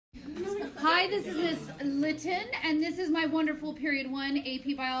Hi, this is Miss Litton, and this is my wonderful Period 1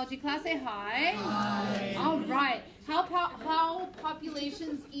 AP Biology class. Say hi. Hi. All right. How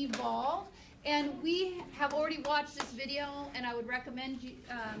populations evolve. And we have already watched this video, and I would recommend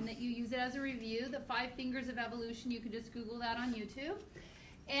that you use it as a review. The 5 Fingers of Evolution, you can just Google that on YouTube.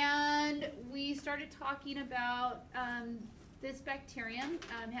 And we started talking about this bacterium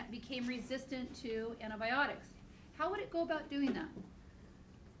became resistant to antibiotics. How would it go about doing that?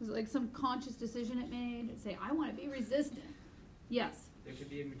 Was it like some conscious decision it made? It'd say, I want to be resistant. Yes? There could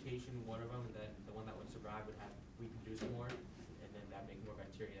be a mutation in one of them, and the one that would survive would have reproduce more, and then that make more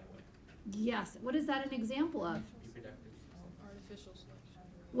bacteria that way. Yes. What is that an example of? Reproductive. Artificial selection.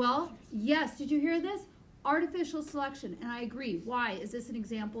 Well, yes. Did you hear this? Artificial selection. And I agree. Why? Is this an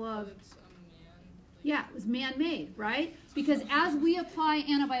example of... It's Yeah, it was man-made, right? Because as we apply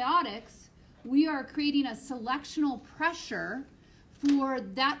antibiotics, we are creating a selectional pressure for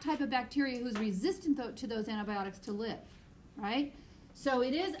that type of bacteria who's resistant to those antibiotics to live, right? So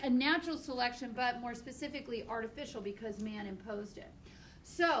it is a natural selection, but more specifically artificial because man imposed it.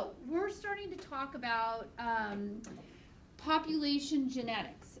 So we're starting to talk about population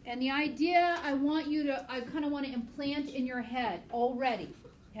genetics. And the idea I kind of want to implant in your head already,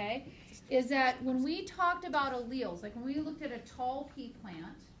 okay, is that when we talked about alleles, like when we looked at a tall pea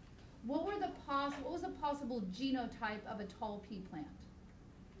plant, what was the possible genotype of a tall pea plant?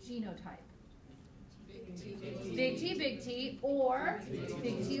 Genotype. Big T, or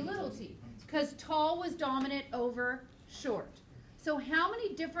big T, little t. Because tall was dominant over short. So how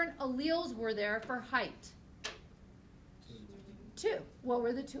many different alleles were there for height? 2. What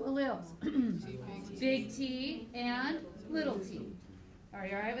were the 2 alleles? Big T and little t. Are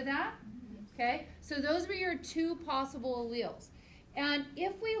you all right with that? Okay, so those were your 2 possible alleles. And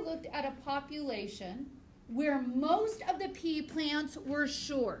if we looked at a population where most of the pea plants were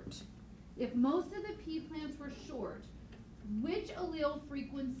short, if most of the pea plants were short, which allele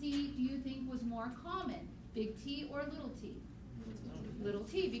frequency do you think was more common? Big T or little t? Little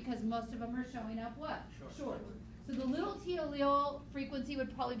t, because most of them are showing up what? Short. So the little t allele frequency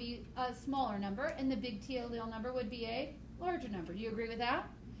would probably be a smaller number, and the big T allele number would be a larger number. Do you agree with that?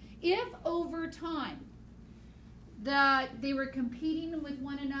 If over time that they were competing with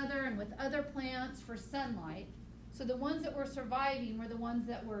one another and with other plants for sunlight, so the ones that were surviving were the ones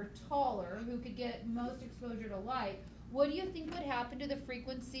that were taller, who could get most exposure to light, what do you think would happen to the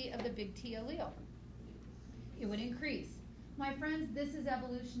frequency of the big T allele? It would increase. My friends, this is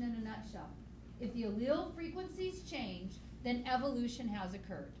evolution in a nutshell. If the allele frequencies change, then evolution has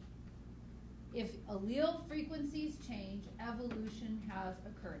occurred. If allele frequencies change, evolution has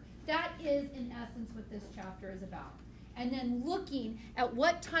occurred. That is, in essence, what this chapter is about. And then looking at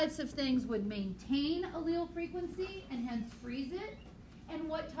what types of things would maintain allele frequency and hence freeze it, and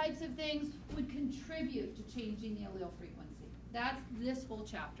what types of things would contribute to changing the allele frequency. That's this whole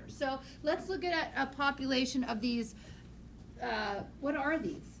chapter. So let's look at a population of these, what are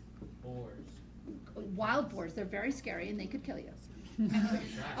these? Boars. Wild boars. They're very scary and they could kill you.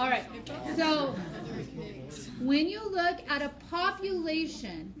 All right, so when you look at a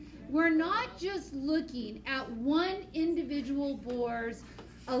population, we're not just looking at one individual boar's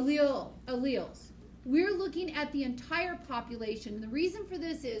alleles. We're looking at the entire population. And the reason for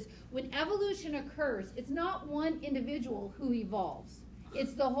this is when evolution occurs, it's not one individual who evolves.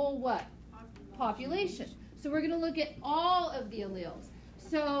 It's the whole what? Population. So we're going to look at all of the alleles.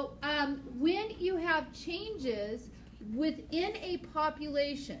 So when you have changes within a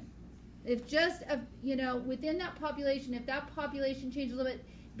population, if just within that population, if that population changes a little bit,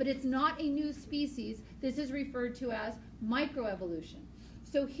 but it's not a new species, this is referred to as microevolution.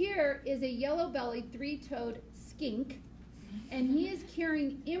 So here is a yellow-bellied 3-toed skink, and he is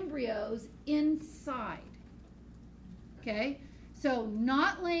carrying embryos inside. Okay, so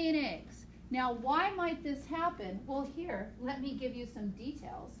not laying eggs. Now, why might this happen? Well, here, let me give you some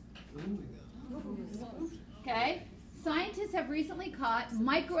details. Okay. Scientists have recently caught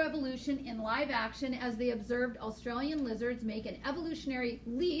microevolution in live action as they observed Australian lizards make an evolutionary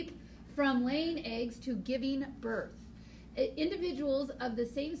leap from laying eggs to giving birth. Individuals of the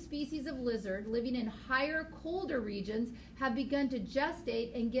same species of lizard living in higher, colder regions have begun to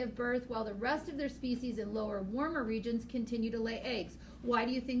gestate and give birth while the rest of their species in lower, warmer regions continue to lay eggs. Why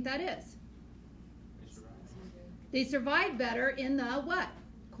do you think that is? They survive better in the what?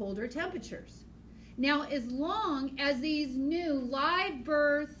 Colder temperatures. Now, as long as these new live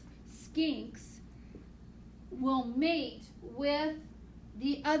birth skinks will mate with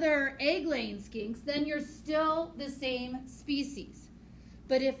the other egg-laying skinks, then you're still the same species.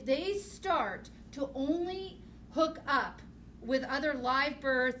 But if they start to only hook up with other live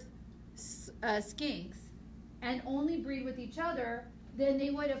birth skinks and only breed with each other, then they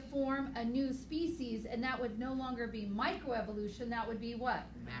would have formed a new species, and that would no longer be microevolution. That would be what?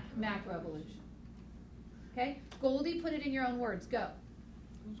 Macroevolution. Okay? Goldie, put it in your own words. Go.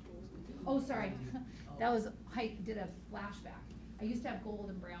 Oh, sorry. That was, I did a flashback. I used to have gold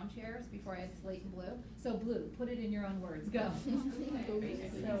and brown chairs before I had slate and blue. So blue, put it in your own words. Go.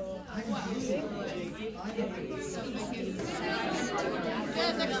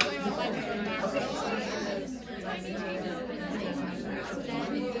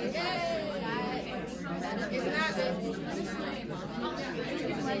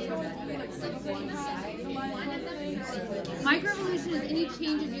 Microevolution is any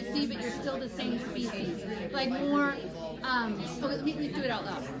changes you see, but you're still the same species. Like more, okay, let me do it out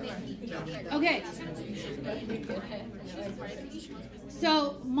loud. Okay.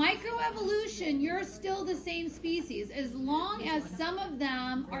 So microevolution, you're still the same species. As long as some of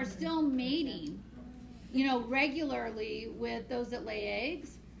them are still mating, you know, regularly with those that lay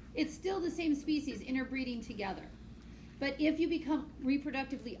eggs, it's still the same species interbreeding together. But if you become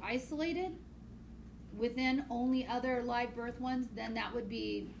reproductively isolated within only other live birth ones, then that would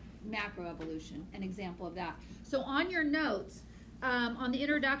be macroevolution, an example of that. So on your notes, on the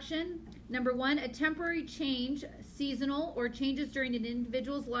introduction, number 1, a temporary change, seasonal, or changes during an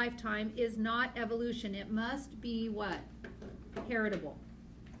individual's lifetime is not evolution. It must be what? Heritable.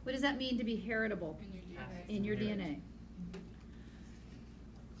 What does that mean to be heritable? In your DNA.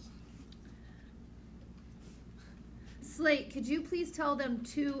 Slate, could you please tell them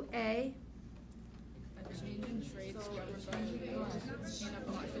 2A? A change in traits governed by alleles in a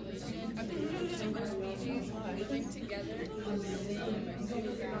population of a single species living together.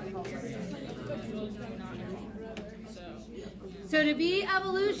 So to be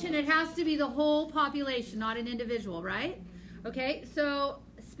evolution, it has to be the whole population, not an individual, right? Okay, so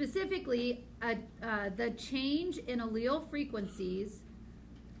specifically, the change in allele frequencies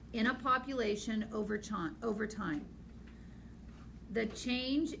in a population over time. The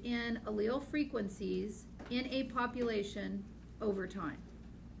change in allele frequencies in a population over time.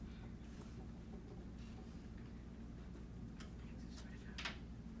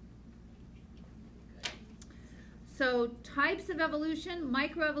 So types of evolution,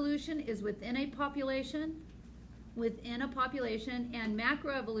 microevolution is within a population, and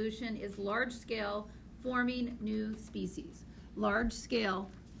macroevolution is large scale forming new species. Large scale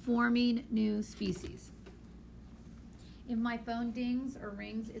forming new species. If my phone dings or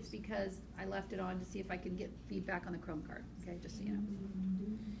rings, it's because I left it on to see if I can get feedback on the Chrome card. Okay, just so you know.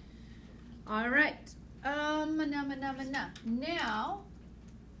 All right. Now,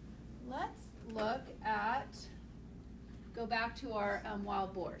 let's look at, go back to our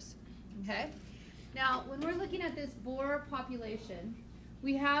wild boars. Okay. Now, when we're looking at this boar population,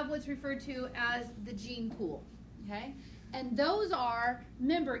 we have what's referred to as the gene pool. Okay. And those are,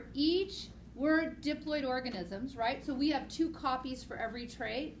 remember, we're diploid organisms, right? So we have 2 copies for every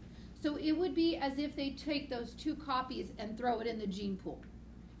trait. So it would be as if they take those 2 copies and throw it in the gene pool.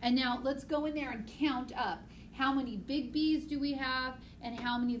 And now let's go in there and count up. How many big B's do we have and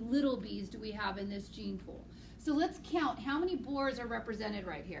how many little B's do we have in this gene pool? So let's count how many boars are represented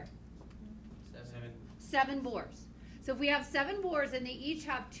right here. 7 boars. So if we have 7 boars and they each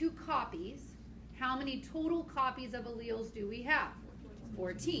have 2 copies, how many total copies of alleles do we have?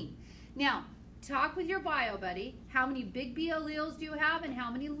 14. Now, talk with your bio buddy. How many big B alleles do you have and how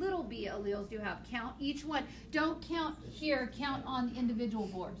many little b alleles do you have? Count each one. Don't count here, count on the individual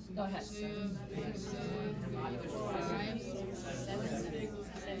boards. Go ahead. 2, 3, 4, 5, 6, 7, 8.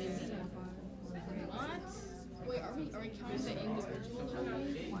 What? Wait, are we counting the individuals?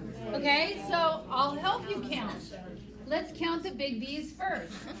 Okay, so I'll help you count. Let's count the big B's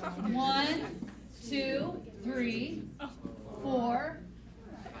first. 1, 2, 3, 4,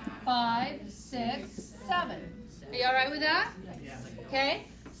 5, 6, 7. Are you all right with that? Okay,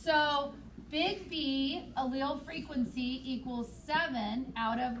 so big B allele frequency equals 7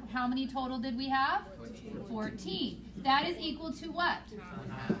 out of how many total did we have? 14. That is equal to what?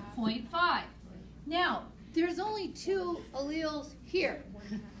 0.5. Now, there's only 2 alleles here.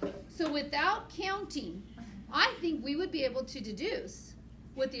 So without counting, I think we would be able to deduce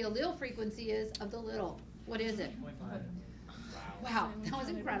what the allele frequency is of the little. What is it? 0.5. Wow, that was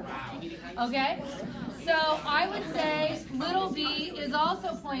incredible. Okay, so I would say little b is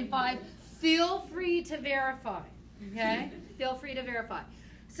also 0.5. Feel free to verify. Okay, feel free to verify.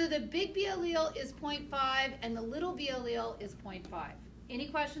 So the big B allele is 0.5 and the little b allele is 0.5. Any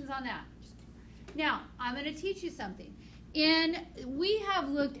questions on that? Now, I'm going to teach you something. We have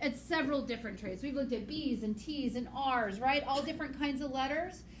looked at several different traits. We've looked at B's and T's and R's, right? All different kinds of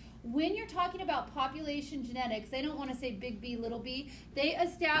letters. when you're talking about population genetics, they don't want to say big B, little b. They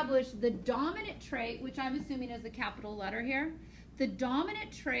establish the dominant trait, which I'm assuming is the capital letter here. The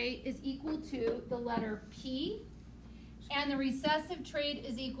dominant trait is equal to the letter P, and the recessive trait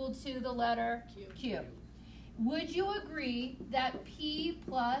is equal to the letter Q. Would you agree that P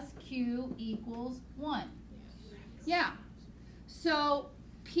plus Q equals 1? Yeah. So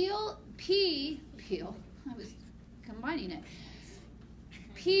I was combining it.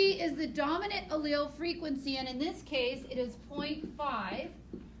 P is the dominant allele frequency, and in this case, it is 0.5.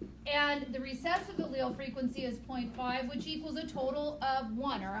 And the recessive allele frequency is 0.5, which equals a total of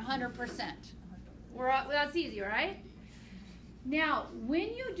 1, or 100%. That's easy, right? Now,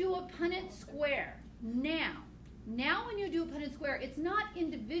 when you do a Punnett square, now when you do a Punnett square, it's not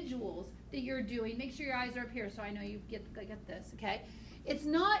individuals that you're doing. Make sure your eyes are up here so I know you get this, okay? It's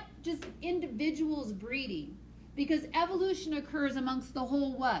not just individuals breeding, because evolution occurs amongst the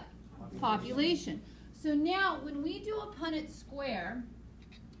whole what? Population. So now, when we do a Punnett square,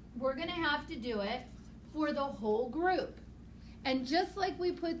 we're going to have to do it for the whole group. And just like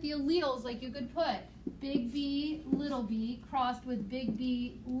we put the alleles, like you could put big B, little b, crossed with big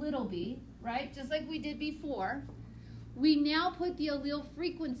B, little b, right? Just like we did before. We now put the allele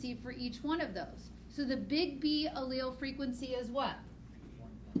frequency for each one of those. So the big B allele frequency is what?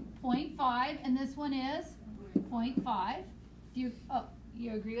 0.5, and this one is 0.5. You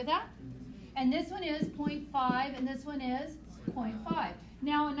agree with that? And this one is 0.5, and this one is 0.5.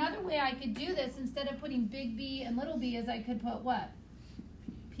 Now, another way I could do this, instead of putting big B and little b, is I could put what?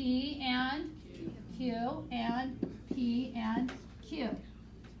 P and Q and P and Q.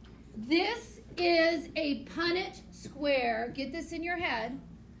 This is a Punnett square. Get this in your head.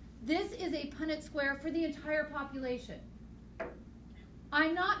 This is a Punnett square for the entire population.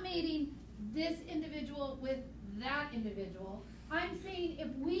 I'm not mating this individual with that individual. I'm saying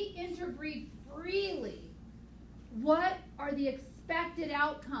if we interbreed freely, what are the expected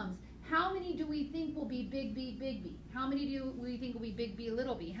outcomes? How many do we think will be big B, big B? How many do we think will be big B,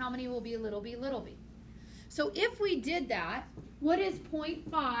 little b? How many will be little b, little b? So if we did that, what is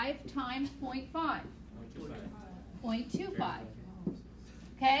 0.5 times 0.5? 0.25.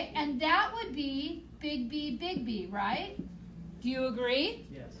 Okay, and that would be big B, right? Do you agree?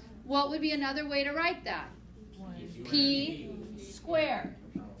 Yes. What would be another way to write that? P squared.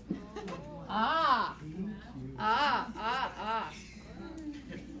 Ah.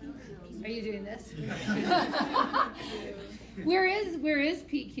 Are you doing this? Where is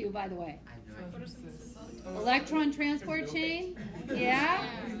PQ, by the way? Electron transport chain? Yeah.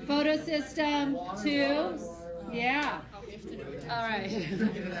 Photosystem 2? Yeah. All right.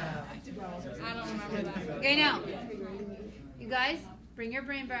 I don't remember that. Okay, now, you guys, bring your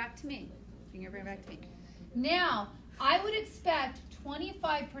brain back to me. Bring your brain back to me. Now, I would expect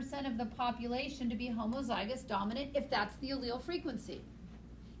 25% of the population to be homozygous dominant if that's the allele frequency.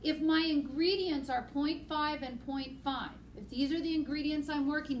 If my ingredients are 0.5 and 0.5, if these are the ingredients I'm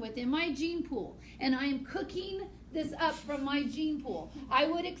working with in my gene pool, and I am cooking this up from my gene pool, I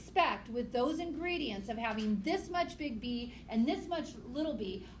would expect with those ingredients of having this much big B and this much little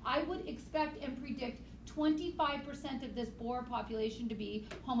b, I would expect and predict 25% of this boar population to be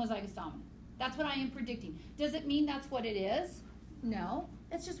homozygous dominant. That's what I am predicting. Does it mean that's what it is? No,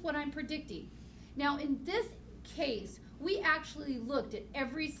 that's just what I'm predicting. Now, in this case, we actually looked at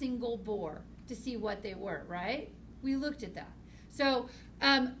every single boar to see what they were, right? We looked at that. So,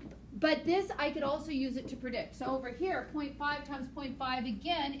 but this, I could also use it to predict. So over here, 0.5 times 0.5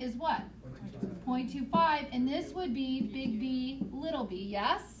 again is what? 0.25, and this would be big B, little b,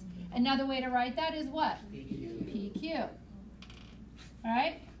 yes? Another way to write that is what? PQ. All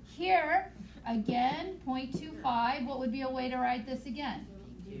right, here, again, 0.25, what would be a way to write this again?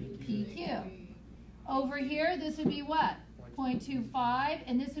 PQ. Over here, this would be what? 0.25,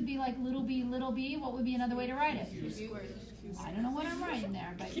 and this would be like little b, what would be another way to write it? I don't know what I'm writing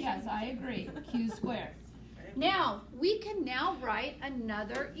there, but yes, I agree, Q squared. Now, we can now write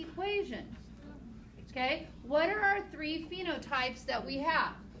another equation, okay? What are our three phenotypes that we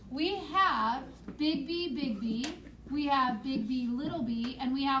have? We have big B, we have big B,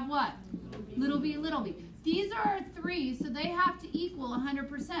 and we have what? Little b. These are our three, so they have to equal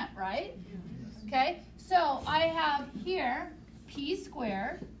 100%, right? Okay, so I have here P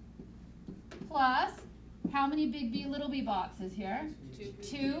squared plus, how many big B, little b boxes here?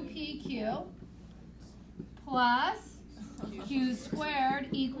 2PQ plus Q squared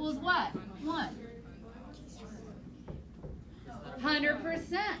equals what? 1.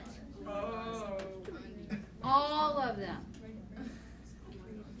 100%. All of them.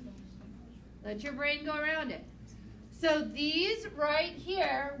 Let your brain go around it. So these right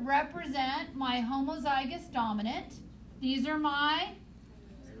here represent my homozygous dominant. These are my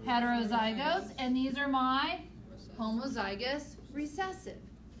heterozygotes, and these are my homozygous recessive.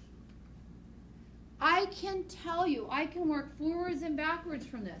 I can tell you, I can work forwards and backwards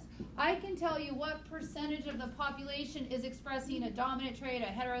from this. I can tell you what percentage of the population is expressing a dominant trait, a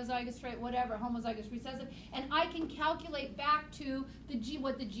heterozygous trait, whatever, homozygous recessive, and I can calculate back to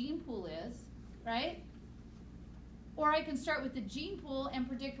what the gene pool is, right? Or I can start with the gene pool and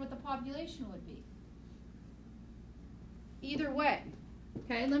predict what the population would be. Either way.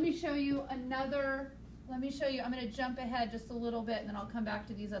 Okay, let me show you another, I'm going to jump ahead just a little bit and then I'll come back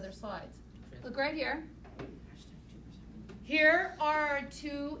to these other slides. Look right here. Here are our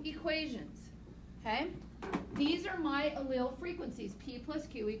two equations, okay? These are my allele frequencies, P plus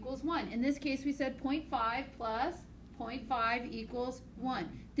Q equals 1. In this case, we said 0.5 plus 0.5 equals 1.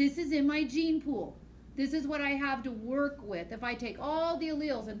 This is in my gene pool. This is what I have to work with if I take all the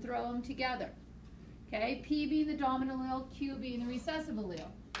alleles and throw them together. Okay, P being the dominant allele, Q being the recessive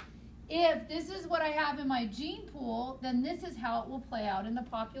allele. If this is what I have in my gene pool, then this is how it will play out in the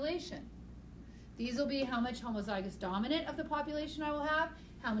population. These will be how much homozygous dominant of the population I will have,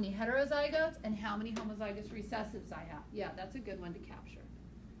 how many heterozygotes, and how many homozygous recessives I have. Yeah, that's a good one to capture.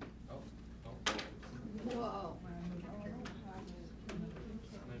 Whoa.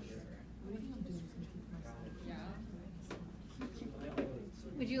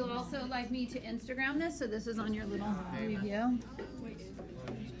 Would you also like me to Instagram this so this is on your little review?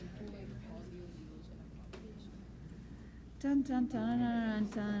 Dun, dun, dun, dun,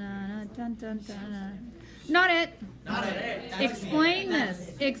 dun, dun, dun, dun. Not it. Not it. Explain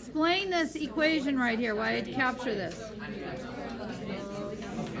this. Explain this equation right here. Why I'd capture this.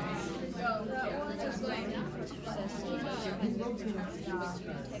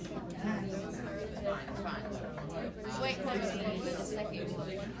 Wait, hold on. The second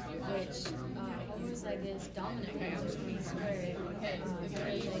one, which homozygous dominant squared. Okay.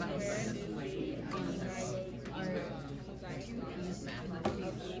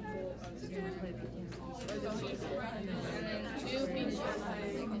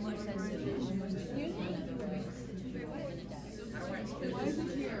 Why is it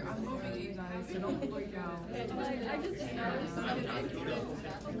here? I'm moving you guys, so don't freak out. Don't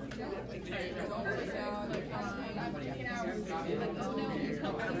freak out.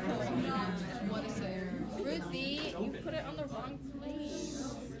 What is there? Ruthie, you put it on the wrong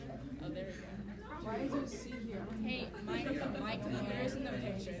place. Oh, there we go. Why is there C here? Hey, my computer's in the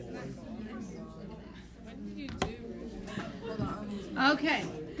picture. Isn't that cool? What did you do? Hold on. Okay,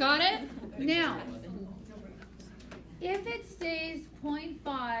 got it? Now, if it stays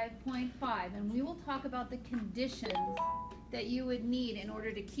 0.5, and we will talk about the conditions that you would need in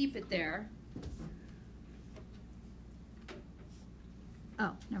order to keep it there.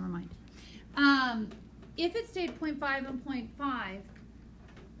 Oh, never mind. If it stayed 0.5 and 0.5,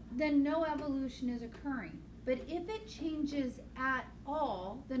 then no evolution is occurring. But if it changes at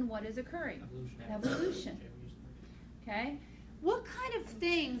all, then what is occurring? Evolution. Okay? What kind of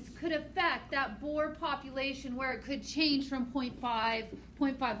things could affect that boar population where it could change from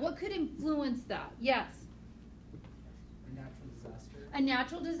 0.5? What could influence that? Yes? A natural disaster. A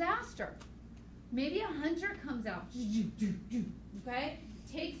natural disaster. Maybe a hunter comes out, okay,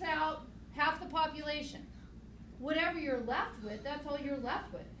 takes out half the population. Whatever you're left with, that's all you're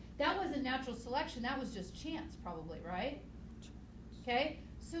left with. That wasn't natural selection, that was just chance probably, right? Okay,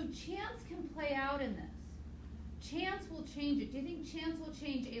 so chance can play out in this. Chance will change it. Do you think chance will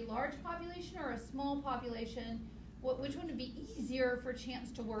change a large population or a small population? Which one would be easier for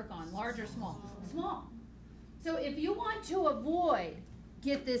chance to work on, large or small? Small. So if you want to avoid,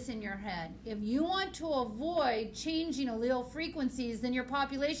 get this in your head, if you want to avoid changing allele frequencies, then your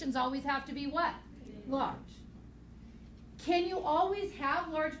populations always have to be what? Large. Can you always have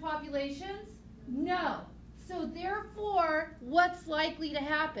large populations? No. So therefore, what's likely to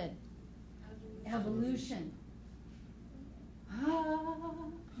happen? Evolution.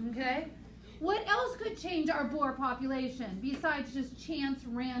 Okay. What else could change our boar population besides just chance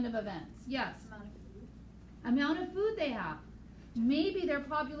random events? Yes. Amount of food they have. Maybe their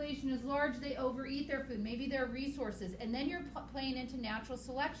population is large, they overeat their food. Maybe their resources. And then you're playing into natural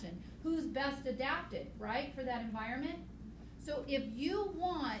selection. Who's best adapted, right, for that environment? So if you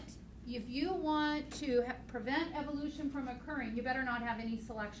want to prevent evolution from occurring, you better not have any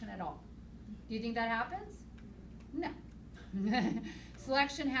selection at all. Do you think that happens? No.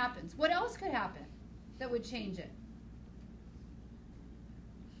 Selection happens. What else could happen that would change it?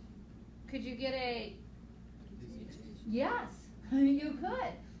 Could you get a... Yes, you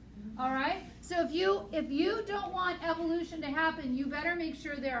could. All right? So if you don't want evolution to happen, you better make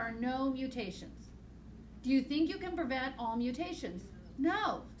sure there are no mutations. Do you think you can prevent all mutations?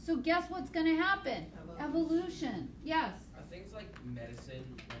 No. So guess what's going to happen? Evolution. Yes. Are things like medicine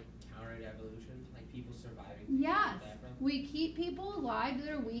like counter to evolution, like people surviving? Yes. We keep people alive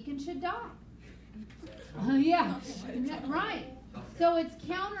that are weak and should die. Yeah. Right. So it's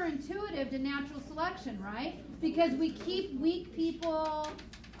counterintuitive to natural selection, right? Because we keep weak people.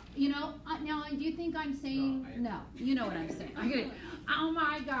 You know, now do you think I'm saying no? You know what I'm saying. I get it. Oh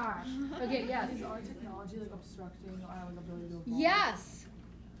my gosh. Okay, yes. Is our technology like obstructing our ability to evolve? Yes.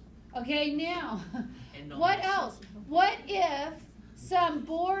 Okay, now, what else? What if some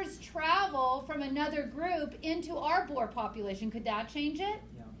boars travel from another group into our boar population? Could that change it?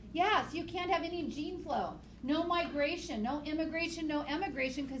 Yeah. Yes, you can't have any gene flow. No migration, no immigration, no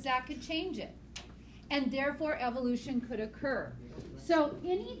emigration, because that could change it. And therefore, evolution could occur. So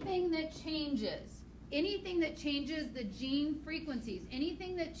anything that changes the gene frequencies,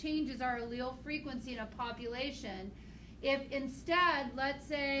 anything that changes our allele frequency in a population, if instead, let's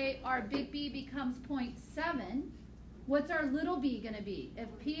say our big B becomes 0.7, what's our little b going to be? If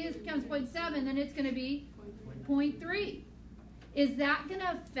P becomes 0.7, then it's going to be 0.3. Is that going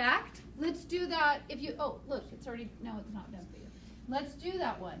to affect? Let's do that. If you, oh, look, it's already, no, it's not done for you. Let's do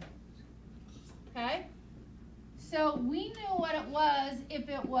that one. Okay? So we knew what it was if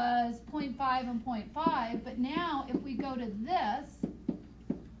it was 0.5 and 0.5, but now if we go to this,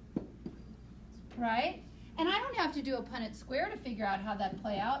 right? And I don't have to do a Punnett square to figure out how that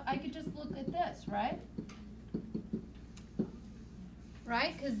play out. I could just look at this, right?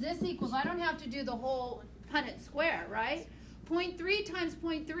 Right? Because this equals, I don't have to do the whole Punnett square, right? 0.3 times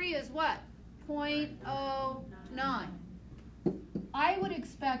 0.3 is what? 0.09. I would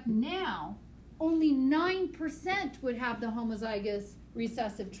expect now only 9% would have the homozygous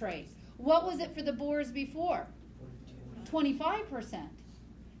recessive trait. What was it for the boars before? 25%.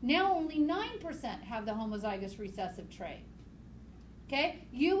 Now only 9% have the homozygous recessive trait. Okay?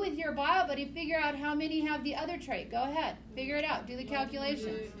 You with your bio buddy figure out how many have the other trait. Go ahead. Figure it out. Do the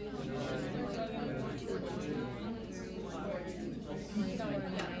calculations.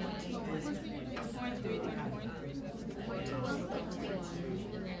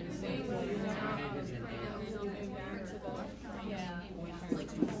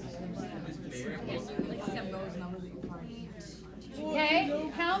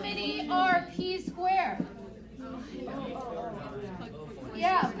 Okay, how many are P squared?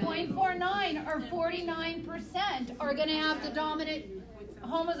 Yeah, 0.49 or 49% are going to have the dominant,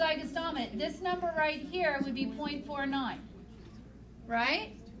 homozygous dominant. This number right here would be 0.49,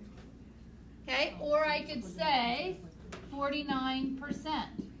 right? Okay, or I could say 49%.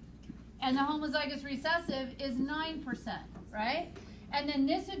 And the homozygous recessive is 9%, right? And then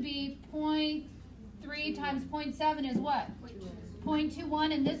this would be 0.3 times 0.7 is what?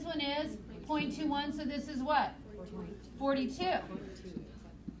 0.21, and this one is 0.21, so this is what? 42.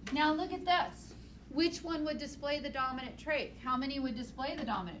 Now look at this. Which one would display the dominant trait? How many would display the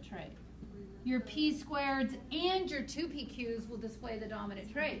dominant trait? Your P squareds and your 2PQs will display the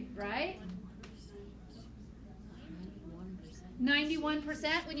dominant trait, right?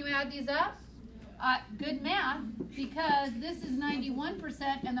 91% when you add these up. Good math, because this is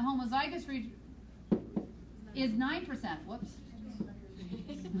 91% and the homozygous is 9%. Whoops.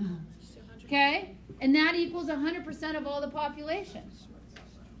 Okay? And that equals 100% of all the population.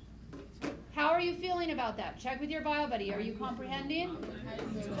 How are you feeling about that? Check with your bio buddy. Are you comprehending?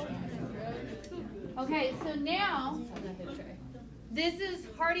 Okay, so now, this is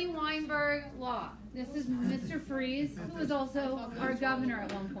Hardy-Weinberg law. This is Mr. Freeze, who was also our governor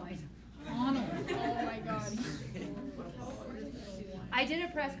at one point. Arnold. Oh my God. I did a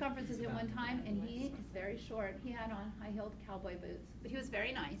press conference with him one time, and he is very short. He had on high-heeled cowboy boots, but he was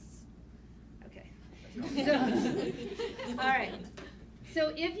very nice. Okay. So, all right.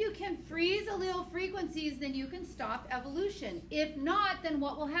 So if you can freeze allele frequencies, then you can stop evolution. If not, then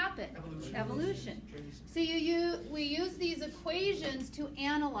what will happen? Evolution. So we use these equations to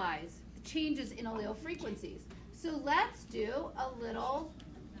analyze the changes in allele frequencies. So let's do a little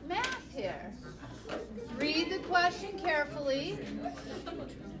math here. Read the question carefully.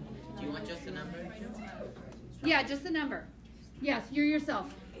 Do you want just the number? Yeah, just the number. Yes, you're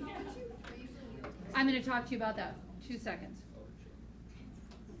yourself. I'm going to talk to you about that. 2 seconds.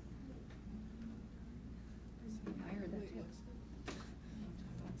 I heard that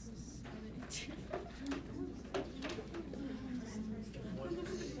too.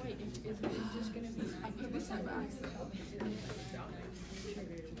 Wait, is it just going to be... I put this on by accident.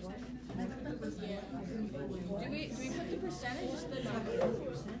 Do we put the percentage, just the number?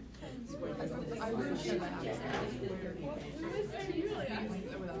 I would have said that.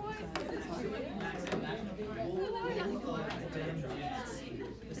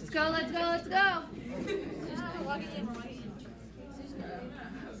 Let's go, let's go, let's go.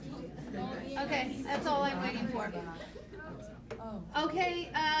 Okay, that's all I'm waiting for. Okay,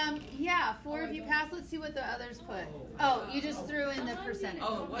 yeah, 4 of you passed. Let's see what the others put. Oh, you just threw in the percentage.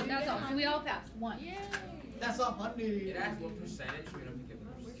 Oh, what? That's all. So we all passed. 1. That's a hundred. It asks what percentage. We don't have to give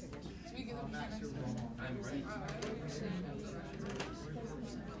them. So we get the percent next time. I'm right.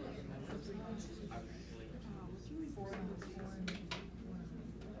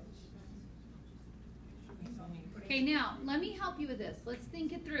 Okay, now, let me help you with this. Let's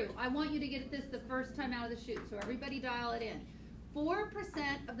think it through. I want you to get this the first time out of the chute, so everybody dial it in.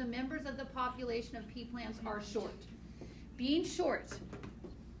 4% of the members of the population of pea plants are short. Being short,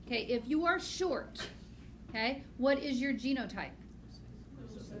 okay, if you are short, okay, what is your genotype?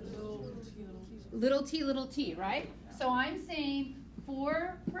 Little t, right? So I'm saying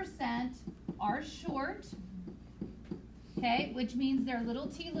 4% are short, okay, which means they're little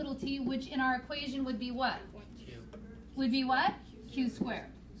t, which in our equation would be what? Would be what? Q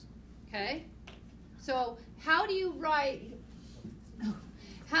squared. Okay? So how do you write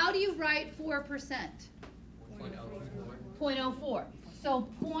 4%? 0.04. So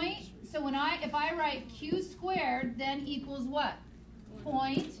if I write Q squared, then equals what?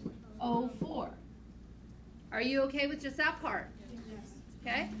 0.04. Are you okay with just that part?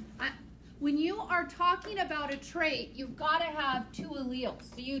 Okay? When you are talking about a trait, you've got to have 2 alleles.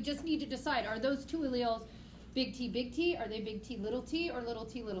 So you just need to decide, are those 2 alleles big T, are they big T, or little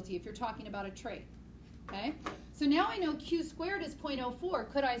t, if you're talking about a trait? Okay? So now I know Q squared is 0.04.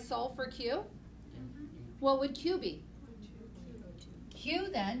 Could I solve for Q? What would Q be? Q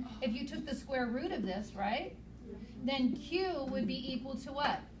then, if you took the square root of this, right? Then Q would be equal to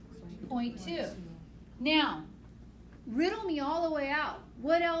what? 0.2. Now, riddle me all the way out.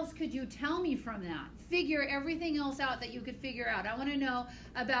 What else could you tell me from that? Figure everything else out that you could figure out. I want to know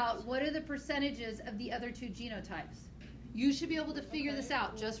about what are the percentages of the other 2 genotypes. You should be able to figure this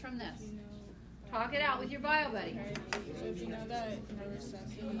out just from this. Talk it out with your bio buddy. Okay. So if you know that the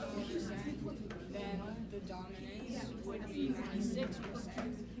recessive is 4%, then the dominance would be 96%.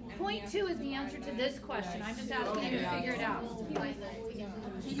 0.2 is the answer to this question. I'm just asking you to figure it out. Can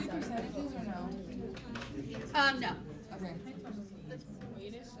you do percentages or no? No. Okay.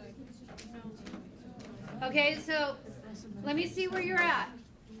 Wait a second. Okay, so let me see where you're at.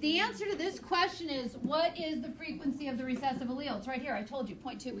 The answer to this question is, what is the frequency of the recessive allele? It's right here. I told you,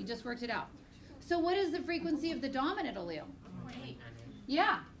 0.2. We just worked it out. So what is the frequency of the dominant allele? 0.8.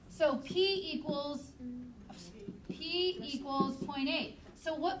 Yeah. So P equals 0.8.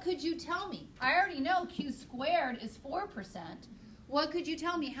 So what could you tell me? I already know Q squared is 4%. What could you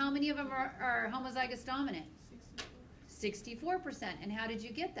tell me? How many of them are homozygous dominant? 64%. And how did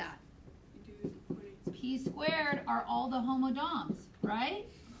you get that? P squared are all the homodoms, right?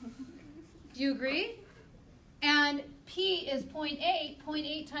 Do you agree? And P is 0.8.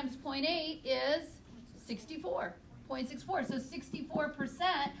 0.8 times 0.8 is 64. 0.64. So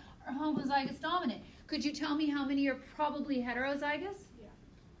 64% are homozygous dominant. Could you tell me how many are probably heterozygous? Yeah.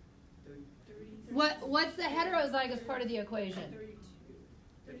 30. What's the heterozygous part of the equation?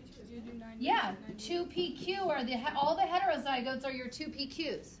 32. Yeah, 2PQ are all the heterozygotes are your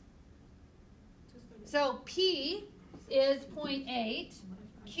 2PQs. So P is 0.8,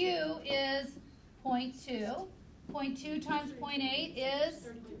 Q is 0.2. 0.2 times 0.8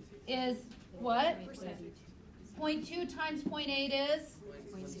 is what? 0.2 times 0.8 is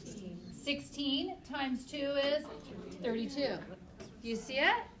 16 times 2 is 32. Do you see it?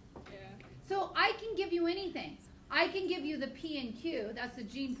 Yeah. So I can give you anything. I can give you the P and Q, that's the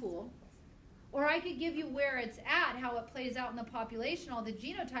gene pool. Or I could give you where it's at, how it plays out in the population, all the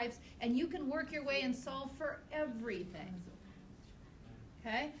genotypes, and you can work your way and solve for everything.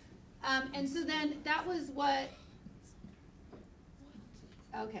 Okay? And so then that was what,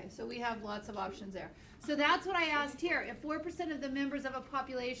 okay, so we have lots of options there. So that's what I asked here. If 4% of the members of a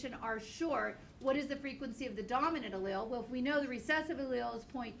population are short, what is the frequency of the dominant allele? Well, if we know the recessive allele is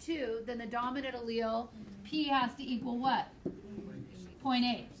 0.2, then the dominant allele, P has to equal what?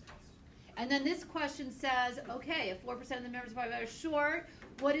 0.8. And then this question says, okay, if 4% of the members of the population are short,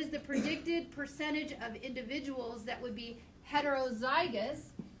 what is the predicted percentage of individuals that would be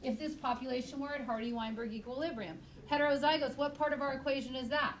heterozygous if this population were at Hardy-Weinberg equilibrium? Heterozygous, what part of our equation is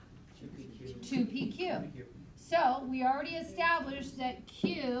that? 2PQ. So we already established that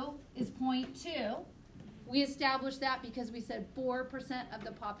Q is 0.2. We established that because we said 4% of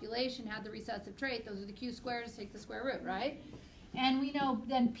the population had the recessive trait. Those are the Q squares, take the square root, right? And we know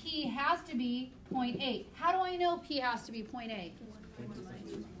then P has to be 0.8. How do I know P has to be 0.8?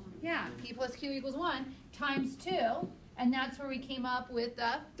 Yeah, P plus Q equals 1 times 2, and that's where we came up with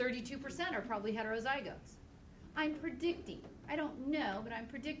the 32% are probably heterozygotes. I'm predicting. I don't know, but I'm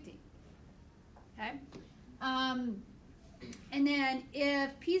predicting. Okay? And then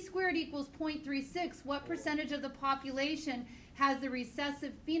if P squared equals 0.36, what percentage of the population has the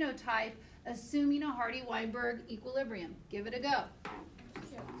recessive phenotype assuming a Hardy-Weinberg equilibrium? Give it a go.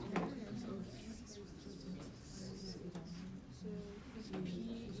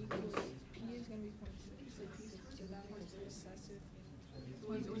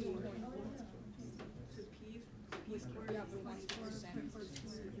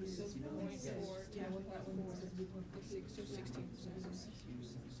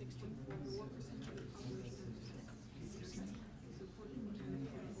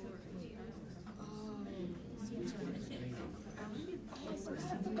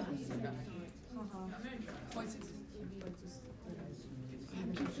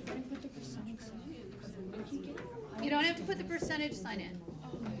 You don't have to put the percentage sign in.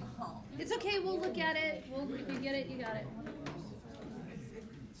 It's okay, we'll look at it. If you get it, you got it.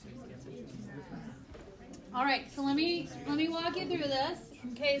 All right, so let me walk you through this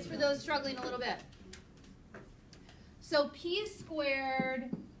in case for those struggling a little bit. So P squared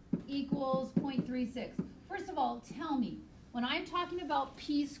equals 0.36. First of all, tell me, when I'm talking about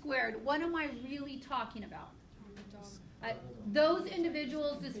P squared, what am I really talking about? Those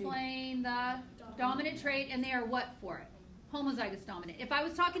individuals displaying the dominant trait, and they are what for it? Homozygous dominant. If I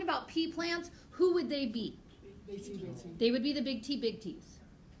was talking about P plants, who would they be? They would be the big T's.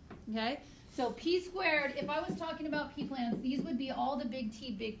 Okay? So P squared, if I was talking about P plants, these would be all the big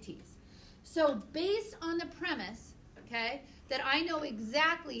T's. So based on the premise, okay, that I know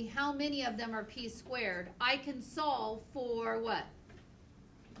exactly how many of them are P squared, I can solve for what?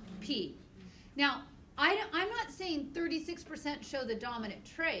 P. Now, I'm not saying 36% show the dominant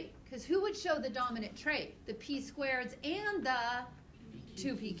trait, because who would show the dominant trait? The P squareds and the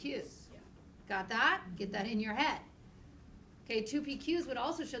 2PQs. Got that? Get that in your head. Okay, 2PQs would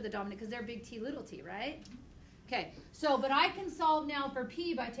also show the dominant because they're big T, little t, right? Okay, so, but I can solve now for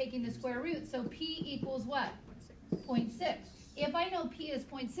P by taking the square root. So P equals what? 0.6. If I know P is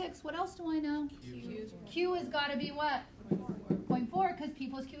 0.6, what else do I know? Q has got to be what? 0.4, because P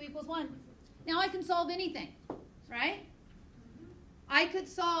plus Q equals 1. Now I can solve anything, right? I could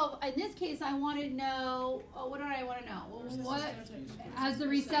solve, in this case, I wanted to know, what did I want to know? What has the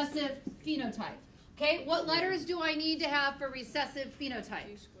recessive phenotype? Okay, what letters do I need to have for recessive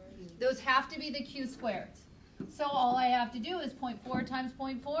phenotype? Those have to be the Q squareds. So all I have to do is 0.4 times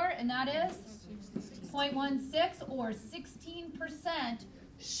 0.4, and that is 0.16, or 16%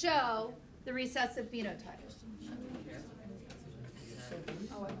 show the recessive phenotype.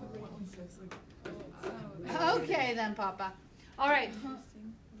 Okay then, Papa. All right.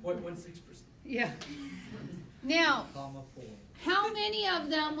 0.16%. Yeah. Now, how many of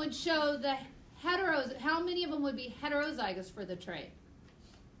them would show the how many of them would be heterozygous for the trait?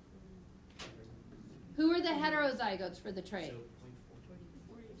 Who are the heterozygotes for the trait?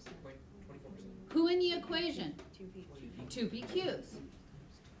 So 24%. Who in the equation? 2PQs.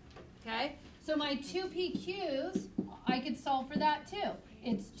 Okay? So my 2PQs, I could solve for that too.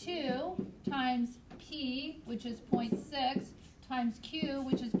 It's 2 times P, which is 0.6, times Q,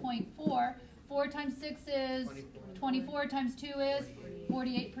 which is 0.4. 4 times 6 is 24, times 2 is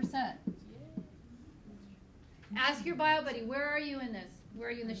 48%. Ask your bio buddy, where are you in this? Where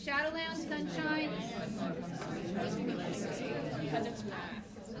are you in the Shadowland, Sunshine?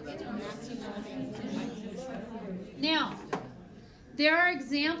 Now, there are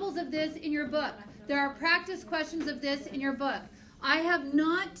examples of this in your book. There are practice questions of this in your book. I have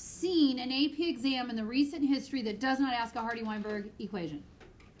not seen an AP exam in the recent history that does not ask a Hardy-Weinberg equation.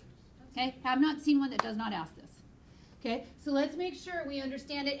 Okay? Have not seen one that does not ask this. Okay? So let's make sure we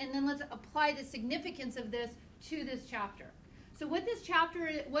understand it, and then let's apply the significance of this to this chapter. So what this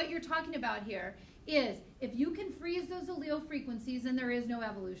chapter, what you're talking about here is, if you can freeze those allele frequencies, then there is no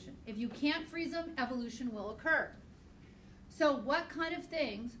evolution. If you can't freeze them, evolution will occur. So what kind of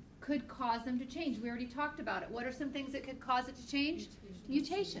things could cause them to change? We already talked about it. What are some things that could cause it to change?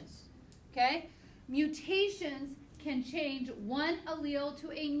 Mutations. Okay? Mutations can change one allele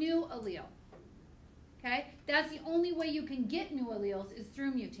to a new allele. Okay? That's the only way you can get new alleles is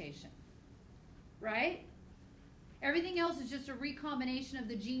through mutation. Right? Everything else is just a recombination of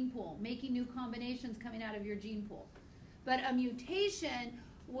the gene pool, making new combinations coming out of your gene pool. But a mutation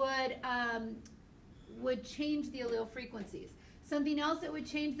would change the allele frequencies. Something else that would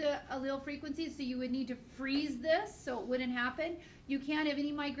change the allele frequency, so you would need to freeze this so it wouldn't happen. You can't have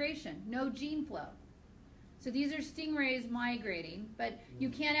any migration, no gene flow. So these are stingrays migrating, but you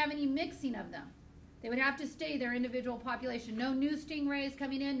can't have any mixing of them. They would have to stay their individual population. No new stingrays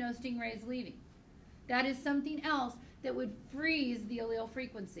coming in, no stingrays leaving. That is something else that would freeze the allele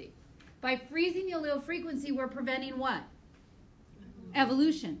frequency. By freezing the allele frequency, we're preventing what?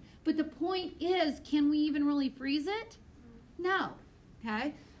 Evolution. But the point is, can we even really freeze it? No.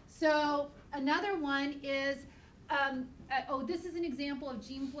 Okay? So another one is, this is an example of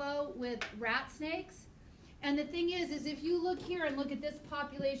gene flow with rat snakes. And the thing is if you look here and look at this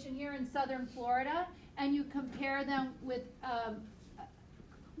population here in southern Florida, and you compare them with,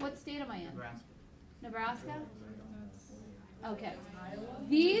 what state am I in? Nebraska? Okay.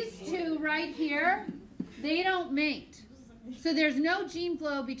 These two right here, they don't mate. So there's no gene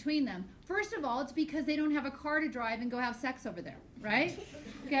flow between them. First of all, it's because they don't have a car to drive and go have sex over there, right?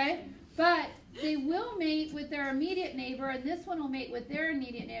 Okay? But they will mate with their immediate neighbor, and this one will mate with their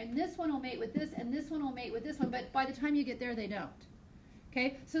immediate neighbor, and this one will mate with this, and this one will mate with this one, but by the time you get there, they don't.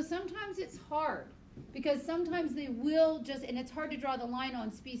 Okay? So sometimes it's hard, because sometimes they will just, and it's hard to draw the line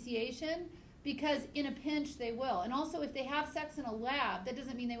on speciation, because in a pinch they will. And also, if they have sex in a lab, that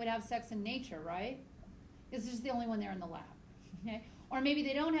doesn't mean they would have sex in nature, right? It's just the only one there in the lab. Okay? Or maybe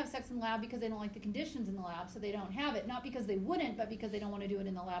they don't have sex in the lab because they don't like the conditions in the lab, so they don't have it. Not because they wouldn't, but because they don't want to do it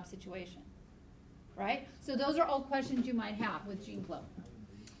in the lab situation. Right? So those are all questions you might have with gene flow.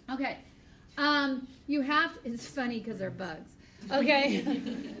 Okay. You have, it's funny because they're bugs. Okay.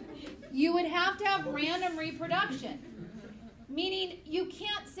 You would have to have random reproduction. Meaning you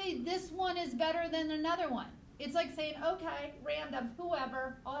can't say this one is better than another one. It's like saying, okay, random,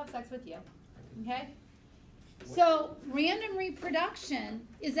 whoever, I'll have sex with you. Okay? So random reproduction,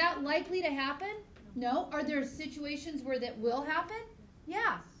 is that likely to happen? No. Are there situations where that will happen?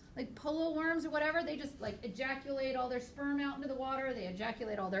 Yeah. Like polo worms or whatever, they just like ejaculate all their sperm out into the water. They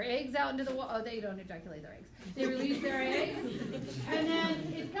ejaculate all their eggs out into the water. Oh, they don't ejaculate their eggs. They release their eggs. And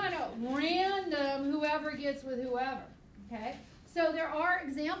then it's kind of random whoever gets with whoever. Okay? So there are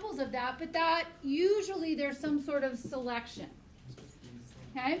examples of that, but that usually there's some sort of selection.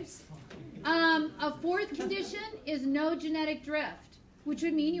 Okay? A fourth condition is no genetic drift, which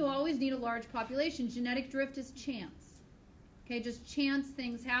would mean you always need a large population. Genetic drift is chance. Okay, just chance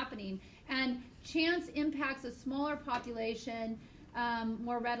things happening. And chance impacts a smaller population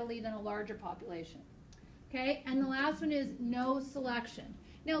more readily than a larger population. Okay, and the last one is no selection.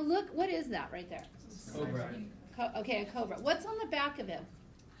 Now look, what is that right there? Cobra. Okay, a cobra. What's on the back of it?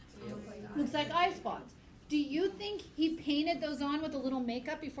 Looks like eye spots. Do you think he painted those on with a little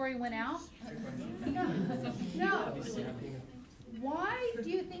makeup before he went out? No. No. Why do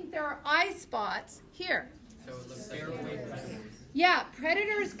you think there are eye spots here? So it looks like Yeah,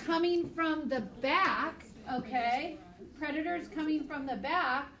 predators coming from the back, okay? Predators coming from the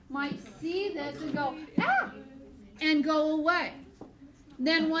back might see this and go, ah, and go away.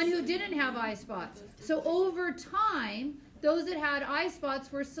 Then one who didn't have eye spots. So over time, those that had eye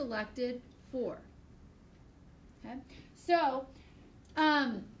spots were selected for. Okay? So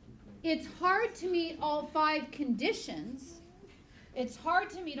it's hard to meet all 5 conditions. It's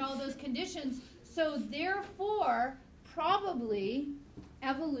hard to meet all those conditions. So therefore, probably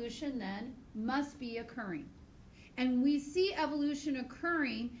evolution then must be occurring. And we see evolution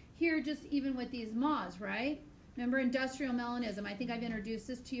occurring here just even with these moths, right? Remember industrial melanism? I think I've introduced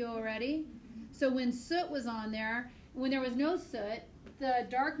this to you already. So when soot was on there, when there was no soot, the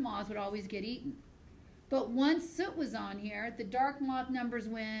dark moths would always get eaten. But once soot was on here, the dark moth numbers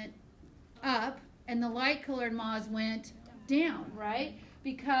went up and the light-colored moths went down, right?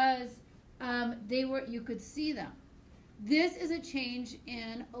 Because you could see them. This is a change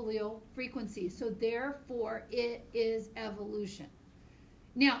in allele frequency, so therefore it is evolution.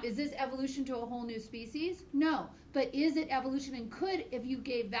 Now, is this evolution to a whole new species? No. But is it evolution, and could, if you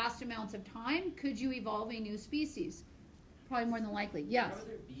gave vast amounts of time, could you evolve a new species? Probably more than likely, yes. How would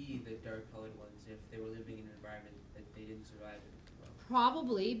there be the dark-colored ones if they were living in an environment that they didn't survive in? Well,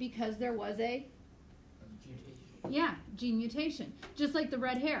 Probably because there was a, gene mutation. Just like the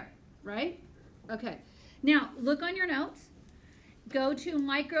red hair, right? Okay. Now, look on your notes. Go to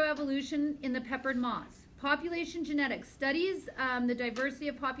microevolution in the peppered moths. Population genetics studies the diversity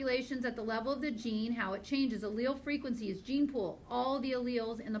of populations at the level of the gene, how it changes. Allele frequency is gene pool, all the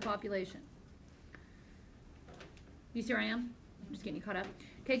alleles in the population. You see where I am? I'm just getting you caught up.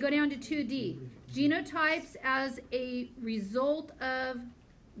 Okay, go down to 2D. Genotypes as a result of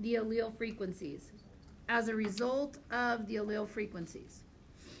the allele frequencies. As a result of the allele frequencies.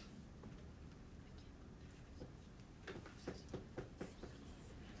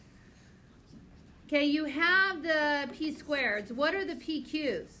 Okay, you have the P squareds. What are the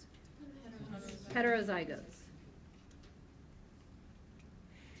PQs? Heterozygotes.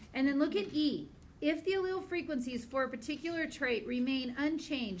 And then look at E. If the allele frequencies for a particular trait remain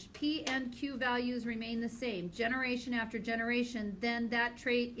unchanged, P and Q values remain the same, generation after generation, then that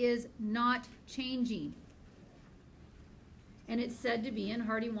trait is not changing. And it's said to be in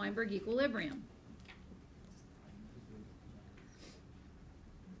Hardy-Weinberg equilibrium.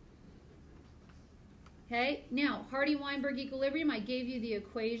 Okay, now Hardy-Weinberg equilibrium, I gave you the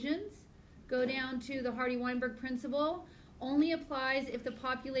equations. Go down to the Hardy-Weinberg principle. Only applies if the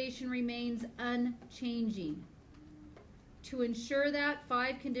population remains unchanging. To ensure that,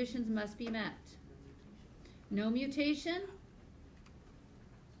 5 conditions must be met. No mutation,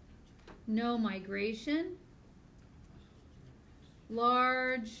 no migration,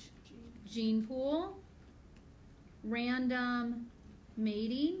 large gene pool, random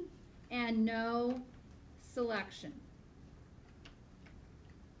mating, and no selection.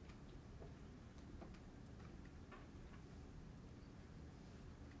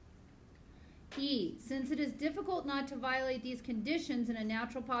 E. Since it is difficult not to violate these conditions in a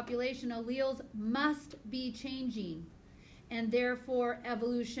natural population, alleles must be changing, and therefore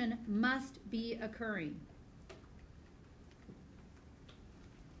evolution must be occurring.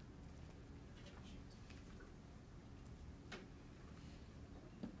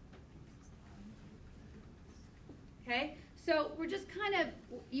 Okay, so we're just kind of,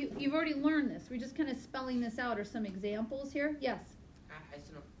 you've already learned this. We're just kind of spelling this out, or some examples here. Yes? I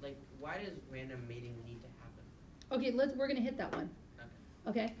still don't, like, why does random mating need to happen? Okay, we're going to hit that one.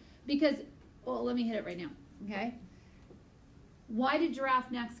 Okay. Okay? Because, well, let me hit it right now. Okay? Why did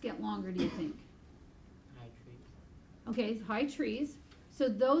giraffe necks get longer, do you think? High trees. Okay, high trees. So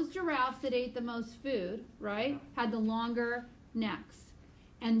those giraffes that ate the most food, right, had the longer necks.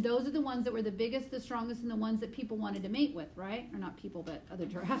 And those are the ones that were the biggest, the strongest, and the ones that people wanted to mate with, right? Or not people, but other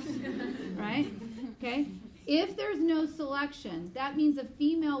giraffes, right? Okay? If there's no selection, that means a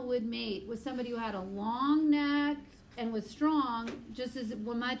female would mate with somebody who had a long neck and was strong just as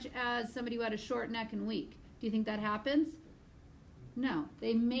much as somebody who had a short neck and weak. Do you think that happens? No.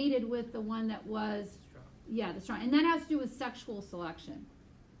 They mated with the one that was, Strong. yeah, the strong. And that has to do with sexual selection.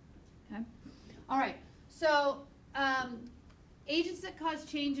 Okay? All right. So, agents that cause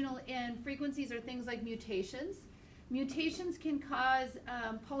change in frequencies are things like mutations. Mutations can cause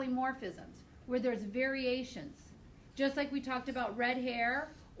polymorphisms, where there's variations. Just like we talked about red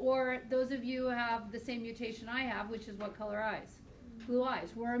hair, or those of you who have the same mutation I have, which is what color eyes? Blue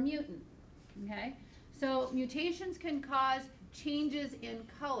eyes. We're a mutant. Okay? So mutations can cause changes in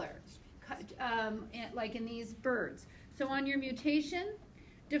color, like in these birds. So on your mutation,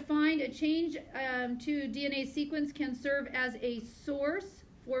 defined, a change to DNA sequence can serve as a source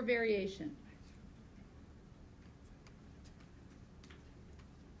for variation.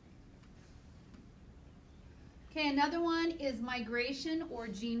 Okay, another one is migration or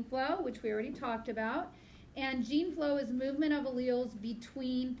gene flow, which we already talked about. And gene flow is movement of alleles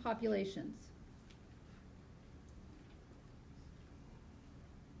between populations.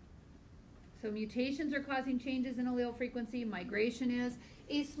 So mutations are causing changes in allele frequency. Migration is.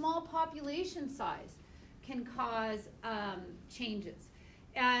 A small population size can cause changes.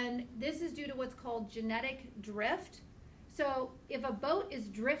 And this is due to what's called genetic drift. So if a boat is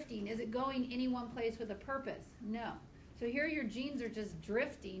drifting, is it going any one place with a purpose? No. So here your genes are just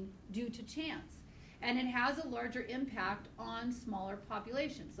drifting due to chance. And it has a larger impact on smaller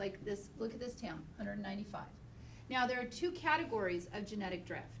populations. Like this, look at this town, 195. Now there are 2 categories of genetic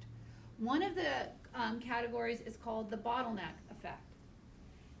drift. One of the categories is called the bottleneck effect.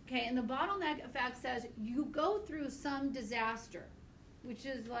 Okay, and the bottleneck effect says you go through some disaster, which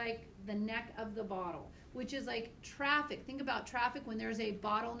is like the neck of the bottle, which is like traffic. Think about traffic. When there's a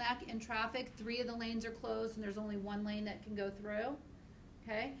bottleneck in traffic, 3 of the lanes are closed and there's only 1 lane that can go through.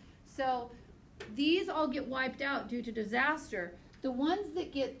 Okay, so these all get wiped out due to disaster. The ones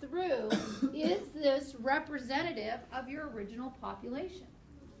that get through, is this representative of your original population?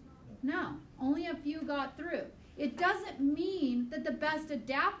 No, only a few got through. It doesn't mean that the best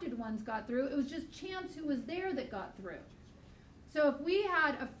adapted ones got through. It was just chance who was there that got through. So if we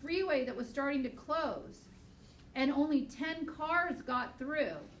had a freeway that was starting to close and only 10 cars got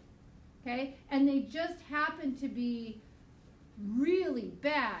through, okay, and they just happened to be really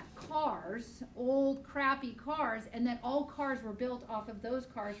bad cars, old crappy cars, and that all cars were built off of those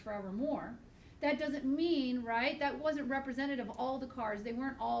cars forevermore, that doesn't mean, right, that wasn't representative of all the cars. They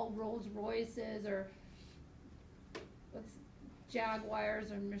weren't all Rolls Royces or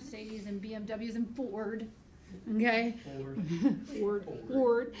Jaguars or Mercedes and BMWs and Ford. Okay?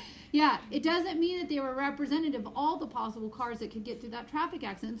 Ford. Yeah, it doesn't mean that they were representative of all the possible cars that could get through that traffic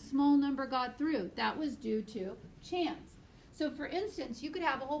accident. Small number got through. That was due to chance. So for instance, you could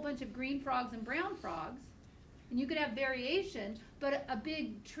have a whole bunch of green frogs and brown frogs, and you could have variation, but a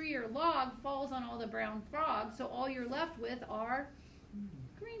big tree or log falls on all the brown frogs, so all you're left with are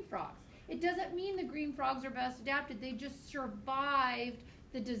green frogs. It doesn't mean the green frogs are best adapted. They just survived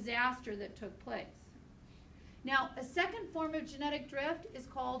the disaster that took place. Now, a second form of genetic drift is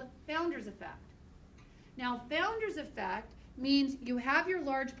called founder's effect. Now, founder's effect means you have your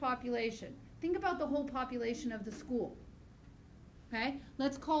large population. Think about the whole population of the school. Okay?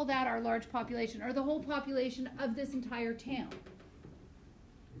 Let's call that our large population, or the whole population of this entire town.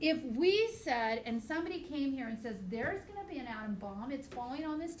 If we said, and somebody came here and says, there's going to be an atom bomb, it's falling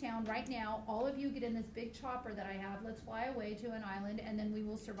on this town right now, all of you get in this big chopper that I have, let's fly away to an island, and then we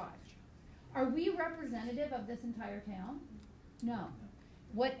will survive. Are we representative of this entire town? No.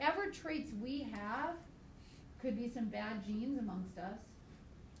 Whatever traits we have could be some bad genes amongst us.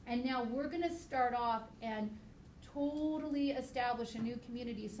 And now we're going to start off and totally establish a new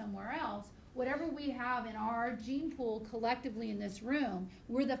community somewhere else. Whatever we have in our gene pool collectively in this room,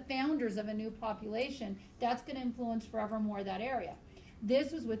 we're the founders of a new population. That's going to influence forevermore that area.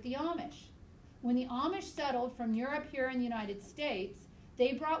 This was with the Amish. When the Amish settled from Europe here in the United States,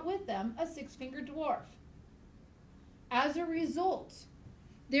 they brought with them a six-fingered dwarf. As a result,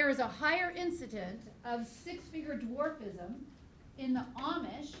 there is a higher incidence of six-fingered dwarfism in the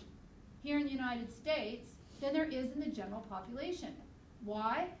Amish here in the United States than there is in the general population.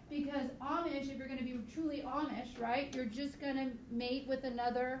 Why? Because Amish, if you're going to be truly Amish, right, you're just going to mate with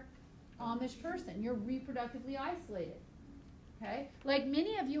another Amish person. You're reproductively isolated. Okay? Like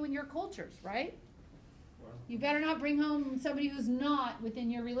many of you in your cultures, right? You better not bring home somebody who's not within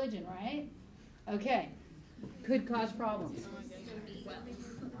your religion, right? Okay. Could cause problems.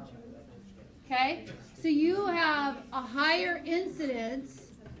 Okay? So you have a higher incidence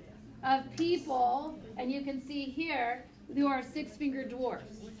of people, and you can see here, who are six-fingered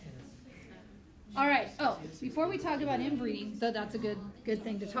dwarfs. All right. Oh, before we talk about inbreeding, though that's a good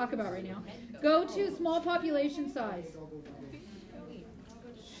thing to talk about right now, go to small population size.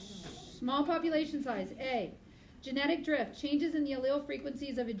 Small population size. A. Genetic drift. Changes in the allele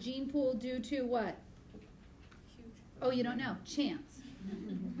frequencies of a gene pool due to what? Oh, you don't know. Chance.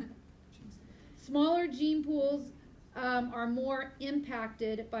 Smaller gene pools are more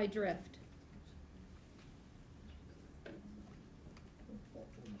impacted by drift.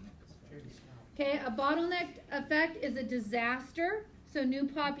 Okay, a bottleneck effect is a disaster. So new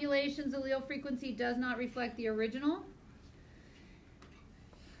population's allele frequency does not reflect the original.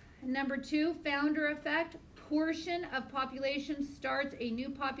 Number 2, founder effect. Portion of population starts a new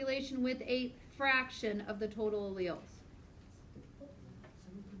population with a fraction of the total alleles.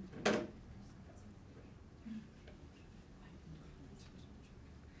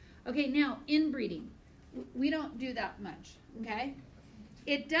 Okay, now inbreeding. We don't do that much, okay?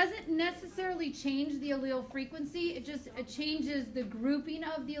 It doesn't necessarily change the allele frequency. It changes the grouping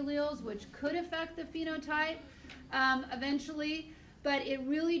of the alleles, which could affect the phenotype eventually. But it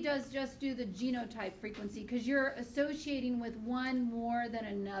really does just do the genotype frequency because you're associating with one more than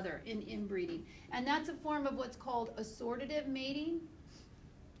another in inbreeding. And that's a form of what's called assortative mating.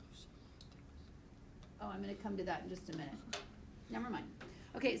 Oh, I'm going to come to that in just a minute. Never mind.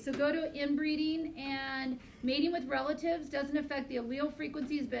 Okay, so go to inbreeding, and mating with relatives doesn't affect the allele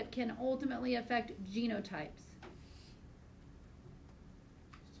frequencies but can ultimately affect genotypes.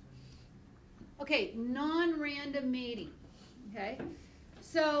 Okay, non-random mating. Okay,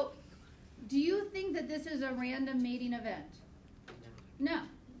 so do you think that this is a random mating event? No.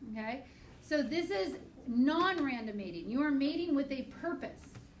 Okay, so this is non-random mating. You are mating with a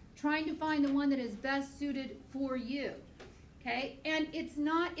purpose, trying to find the one that is best suited for you. Okay, and it's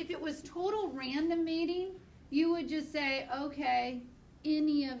not, if it was total random mating, you would just say, okay,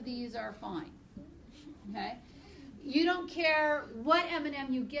 any of these are fine. Okay, you don't care what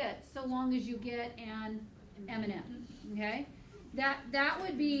M&M you get so long as you get an M&M. Okay, that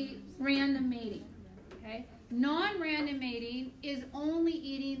would be random mating. Okay, non-random mating is only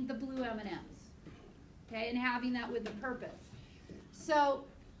eating the blue M&Ms. Okay, and having that with a purpose. So,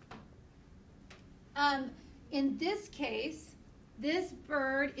 in this case, this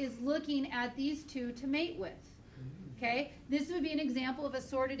bird is looking at these two to mate with. Okay, this would be an example of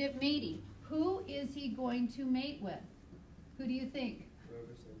assortative mating. Who is he going to mate with? Who do you think?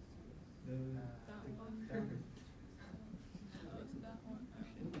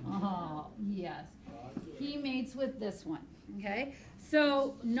 Oh, yes. He mates with this one. Okay,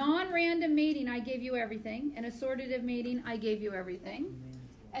 So non-random mating, I gave you everything. And assortative mating, I gave you everything.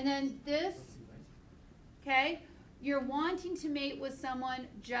 And then this, okay, you're wanting to mate with someone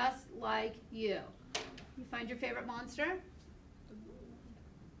just like you. You find your favorite monster?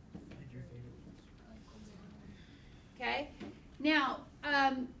 Okay. Now,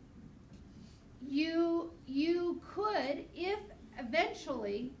 you could, if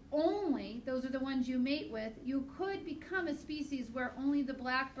eventually only those are the ones you mate with, you could become a species where only the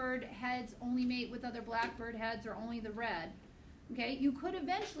blackbird heads only mate with other blackbird heads, or only the red. Okay, you could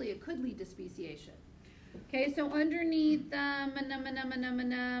eventually, it could lead to speciation. Okay, so underneath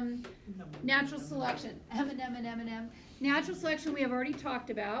natural selection, natural selection we have already talked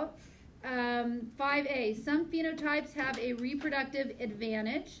about. 5A, some phenotypes have a reproductive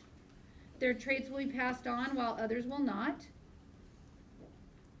advantage. Their traits will be passed on while others will not.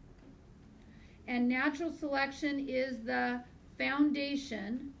 And natural selection is the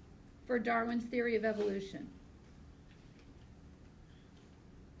foundation for Darwin's theory of evolution.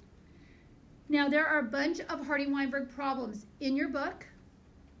 Now, there are a bunch of Hardy-Weinberg problems in your book.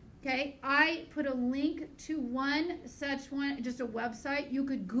 Okay, I put a link to one such one, just a website. You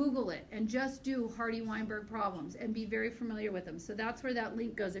could Google it and just do Hardy-Weinberg problems and be very familiar with them. So that's where that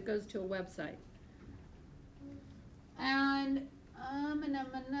link goes. It goes to a website. And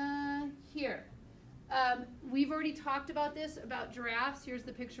here. We've already talked about this, about giraffes. Here's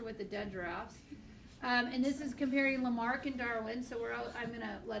the picture with the dead giraffes. And this is comparing Lamarck and Darwin, so I'm going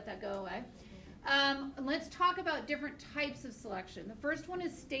to let that go away. Let's talk about different types of selection. The first one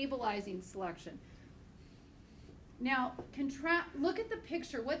is stabilizing selection. Now, look at the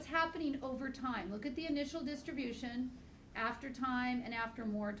picture. What's happening over time? Look at the initial distribution, after time, and after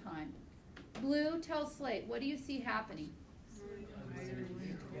more time. Blue tells slate. What do you see happening?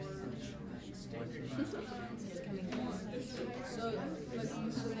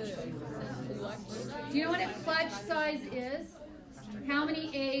 Do you know what a clutch size is? How many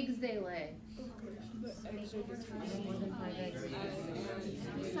eggs they lay?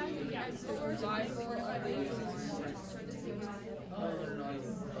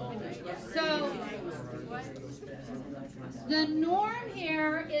 So the norm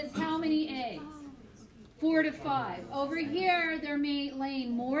here is how many eggs? 4 to 5. Over here, they're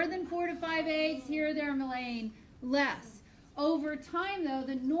laying more than 4 to 5 eggs. Here, they're laying less. Over time, though,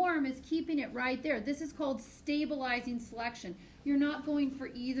 the norm is keeping it right there. This is called stabilizing selection. You're not going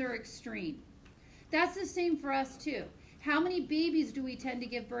for either extreme. That's the same for us, too. How many babies do we tend to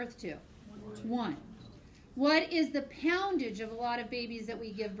give birth to? 1. What is the poundage of a lot of babies that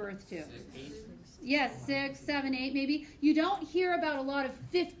we give birth to? 8. Yes, 6, 7, 8 maybe. You don't hear about a lot of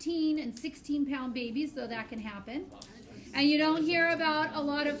 15 and 16-pound babies, though that can happen. And you don't hear about a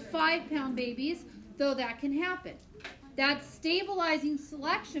lot of 5-pound babies, though that can happen. That's stabilizing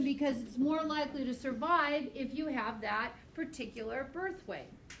selection because it's more likely to survive if you have that particular birth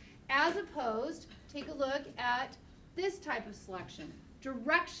weight. As opposed, take a look at this type of selection,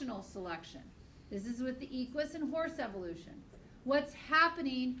 directional selection. This is with the equus and horse evolution. What's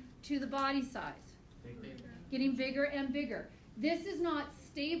happening to the body size? Getting bigger and bigger. This is not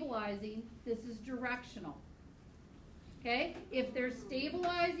stabilizing, this is directional. Okay? If they're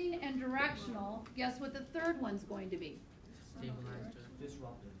stabilizing and directional, guess what the third one's going to be? Stabilized.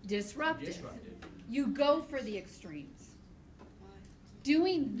 Disruptive. You go for the extremes.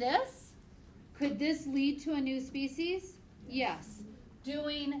 Doing this, could this lead to a new species? Yes.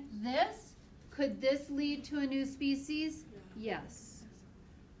 Doing this, could this lead to a new species? Yes.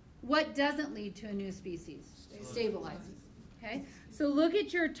 What doesn't lead to a new species? Stabilizing. Okay? So look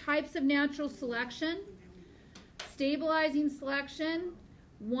at your types of natural selection. Stabilizing selection,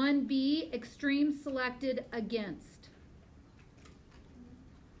 1B, extreme selected against.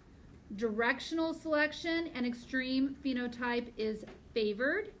 Directional selection and extreme phenotype is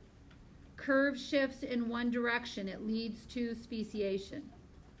favored. Curve shifts in one direction. It leads to speciation.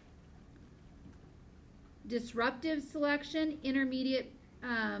 Disruptive selection, intermediate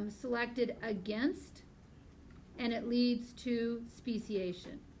selected against, and it leads to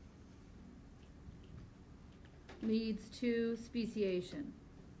speciation. Leads to speciation.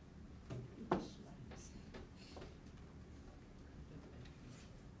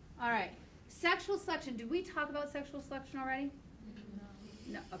 All right. Sexual selection. Did we talk about sexual selection already?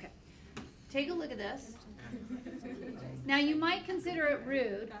 No. Okay. Take a look at this. Now, you might consider it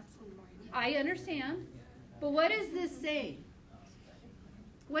rude. I understand. But what is this saying?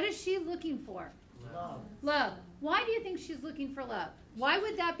 What is she looking for? Love. Love. Why do you think she's looking for love? Why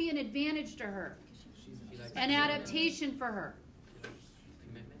would that be an advantage to her? An adaptation for her.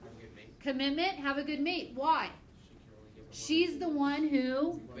 Commitment, have a good mate. Commitment, have a good mate. Why? She can only give She's the one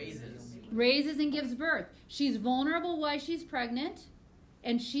who raises and gives birth. She's vulnerable while she's pregnant,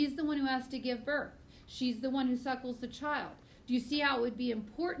 and she's the one who has to give birth. She's the one who suckles the child. Do you see how it would be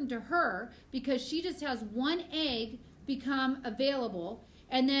important to her because she just has one egg become available,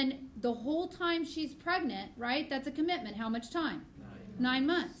 and then the whole time she's pregnant, right? That's a commitment. How much time? 9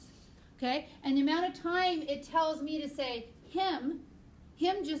 months. Okay? And the amount of time it tells me to say him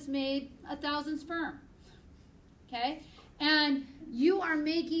just made 1,000 sperm. Okay? And you are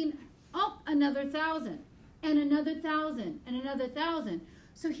making another 1,000 and another 1,000 and another 1,000.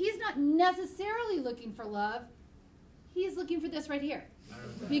 So he's not necessarily looking for love. He is looking for this right here.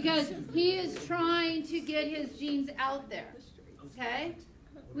 Because he is trying to get his genes out there. Okay?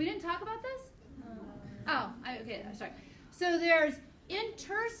 We didn't talk about this? Okay, sorry. So there's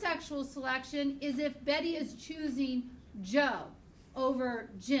intersexual selection is if Betty is choosing Joe over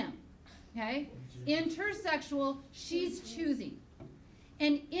Jim. Okay? Intersexual, she's choosing.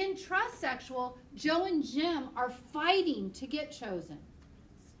 And intrasexual, Joe and Jim are fighting to get chosen.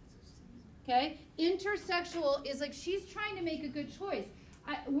 Okay? Intersexual is like she's trying to make a good choice.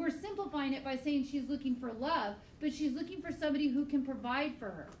 We're simplifying it by saying she's looking for love, but she's looking for somebody who can provide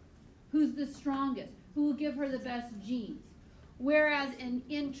for her, who's the strongest, who will give her the best genes. Whereas in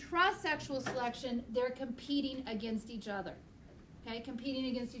intrasexual selection, they're competing against each other. Okay? Competing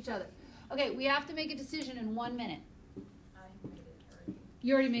against each other. Okay, we have to make a decision in 1 minute. I made it already.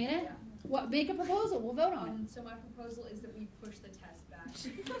 You already made it? Yeah. What? Make a proposal. We'll vote on it. So my proposal is that we push the test back.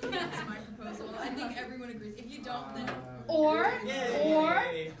 That's my proposal. I think everyone agrees. If you don't, then Or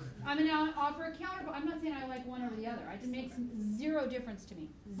I'm going to offer a counter. I'm not saying I like one over the other. It makes zero difference to me.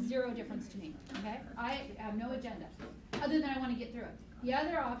 Zero difference to me. Okay? I have no agenda other than I want to get through it. The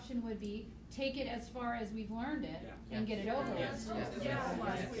other option would be take it as far as we've learned it and get it over with.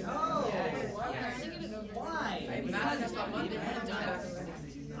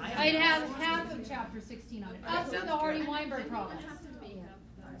 I'd have half of chapter 16 on it. Up to the Hardy-Weinberg problem.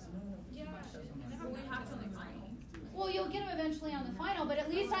 Well, you'll get them eventually on the final, but at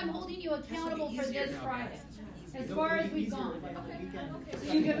least I'm holding you accountable for this Friday. As far as we've gone.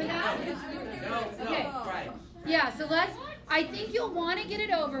 You good with that? Okay. Yeah, so I think you'll want to get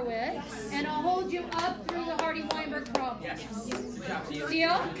it over with, and I'll hold you up through the Hardy-Weinberg problem.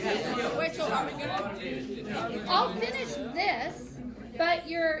 Deal? wait, so are we gonna? I'll finish this, but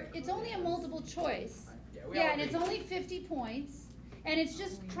it's only a multiple choice. Yeah, and it's only 50 points. And it's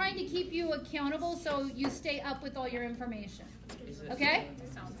just trying to keep you accountable so you stay up with all your information. Okay?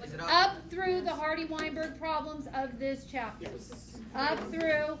 Up through the Hardy-Weinberg problems of this chapter. Up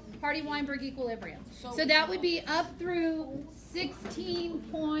through Hardy-Weinberg equilibrium. So that would be up through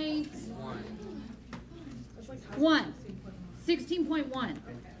 16.1. 16.1.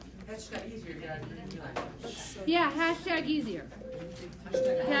 Yeah, hashtag easier.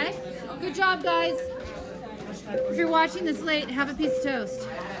 Okay? Good job, guys. If you're watching this late, have a piece of toast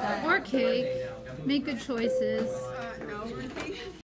or cake. Make good choices.